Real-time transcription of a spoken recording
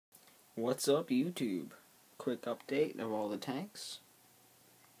What's up, YouTube? Quick update of all the tanks.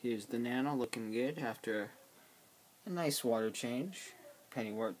 Here's the Nano looking good after a nice water change.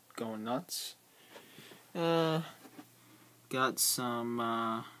 Pennywort going nuts. Got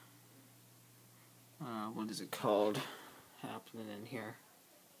some, what is it called? Happening in here.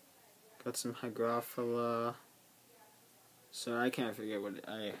 Got some Hygrophila. So I can't forget what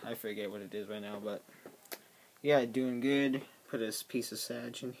I forget what it is right now, but yeah, doing good. Put a piece of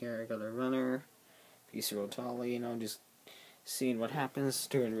Sag in here. I got a runner, piece of Rotala, just seeing what happens.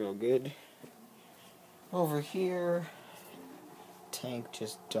 Doing real good. Over here, tank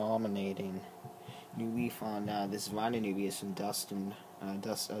just dominating. New leaf on this Vinonubius from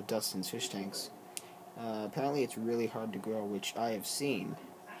Dustin's fish tanks. Apparently it's really hard to grow, which I have seen,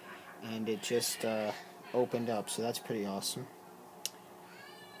 and it just opened up, so that's pretty awesome.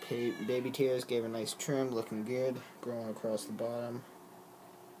 Baby Tears gave a nice trim, looking good, growing across the bottom.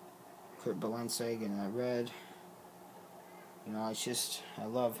 Put Balenciaga in that red. It's just, I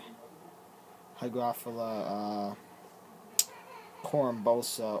love Hygrophila,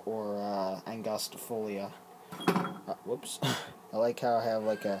 Corymbosa, or Angustifolia. Whoops. I like how I have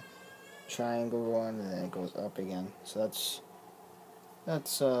like a triangle one and then it goes up again. So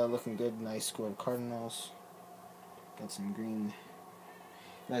that's looking good. Nice scored Cardinals. Got some green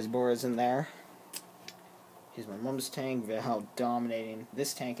nice Boras in there. Here's my mom's tank. Val dominating.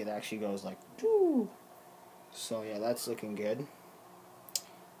 This tank, it actually goes like, woo. So yeah, that's looking good.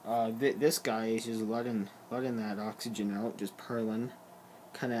 This guy is just letting that oxygen out, just purling.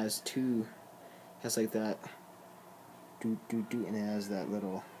 Kind of has like that do, and it has that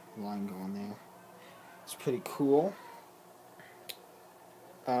little line going there. It's pretty cool.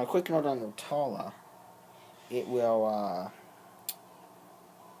 Quick note on Rotala. It will,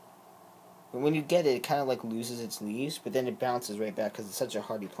 when you get it, it kind of like loses its leaves, but then it bounces right back because it's such a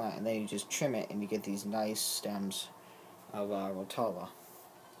hardy plant. And then you just trim it, and you get these nice stems of Rotala.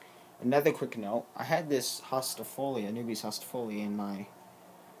 Another quick note: I had this Hostifolia, Nubius Hostifolia, in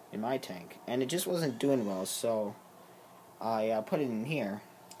my tank, and it just wasn't doing well. So I put it in here,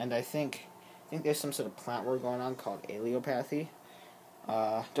 and I think there's some sort of plant war going on called allelopathy.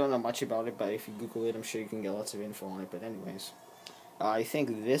 Don't know much about it, but if you Google it, I'm sure you can get lots of info on it. But anyways. I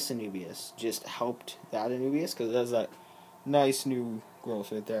think this Anubias just helped that Anubias because it has that nice new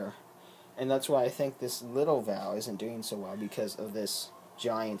growth right there. And that's why I think this little Val isn't doing so well, because of this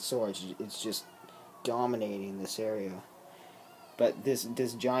giant sword. It's just dominating this area. But this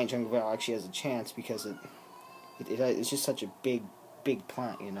giant jungle Val actually has a chance because it's just such a big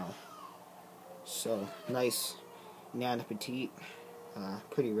plant, So, nice Nana Petite.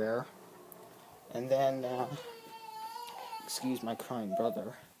 Pretty rare. And then, excuse my crying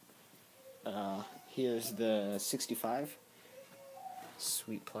brother. Here's the 65.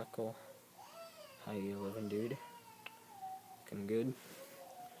 Sweet Pleco. How you living, dude? Looking good.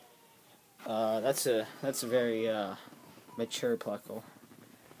 That's a very mature Pleco.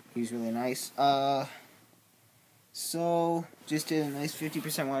 He's really nice. So just did a nice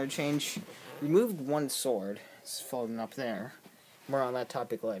 50% water change. Removed one sword. It's folding up there. More on that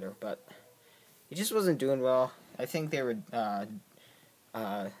topic later, but it just wasn't doing well. I think they were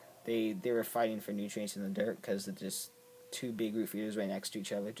they were fighting for nutrients in the dirt because they're just two big root feeders right next to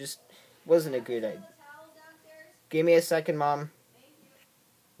each other. Just wasn't a good idea. Give me a second, Mom.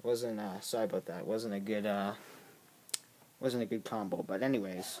 Wasn't sorry about that. Wasn't a good combo. But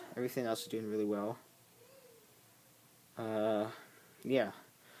anyways, everything else is doing really well. Yeah.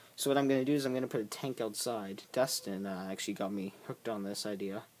 So what I'm gonna do is I'm gonna put a tank outside. Dustin actually got me hooked on this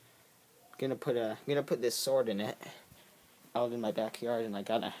idea. Gonna put this sword in it out in my backyard, and I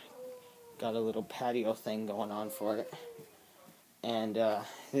got a little patio thing going on for it. And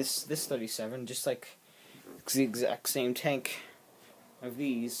this 37, just like the exact same tank of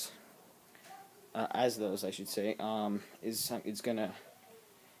these as those, I should say, it's gonna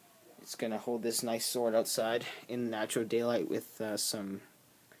hold this nice sword outside in natural daylight with some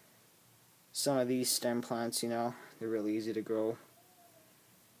of these stem plants. They're really easy to grow.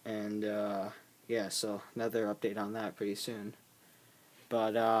 And yeah, so another update on that pretty soon.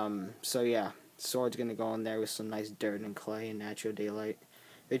 But so yeah, sword's gonna go in there with some nice dirt and clay and natural daylight.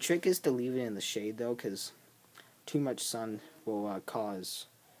 The trick is to leave it in the shade though, because too much sun will cause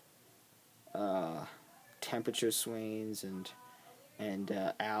temperature swings and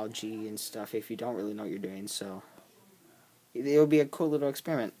algae and stuff if you don't really know what you're doing. So it'll be a cool little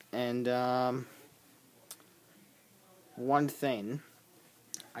experiment. And one thing,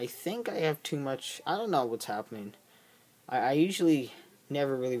 I think I have too much. I don't know what's happening. I usually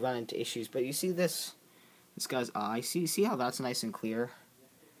never really run into issues, but you see this guy's eye. See how that's nice and clear.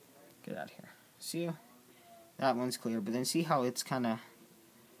 Get out of here. See, that one's clear, but then see how it's kind of,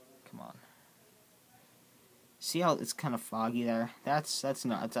 come on. See how it's kind of foggy there? That's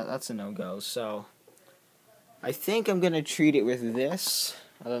a no-go. So I think I'm gonna treat it with this.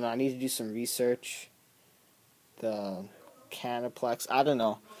 I don't know. I need to do some research. The Canaplex. I don't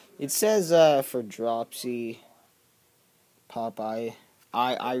know. It says for dropsy, pop eye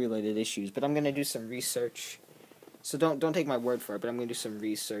related issues, but I'm gonna do some research. So don't take my word for it, but I'm gonna do some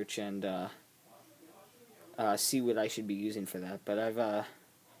research and see what I should be using for that. But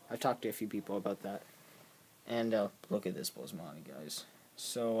I've talked to a few people about that. And look at this Bosmani, guys.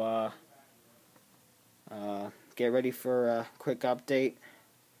 So get ready for a quick update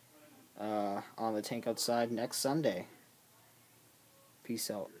on the tank outside next Sunday.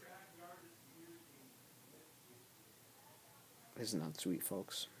 Peace out. Isn't that sweet,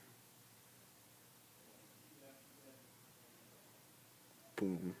 folks?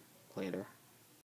 Boom. Later.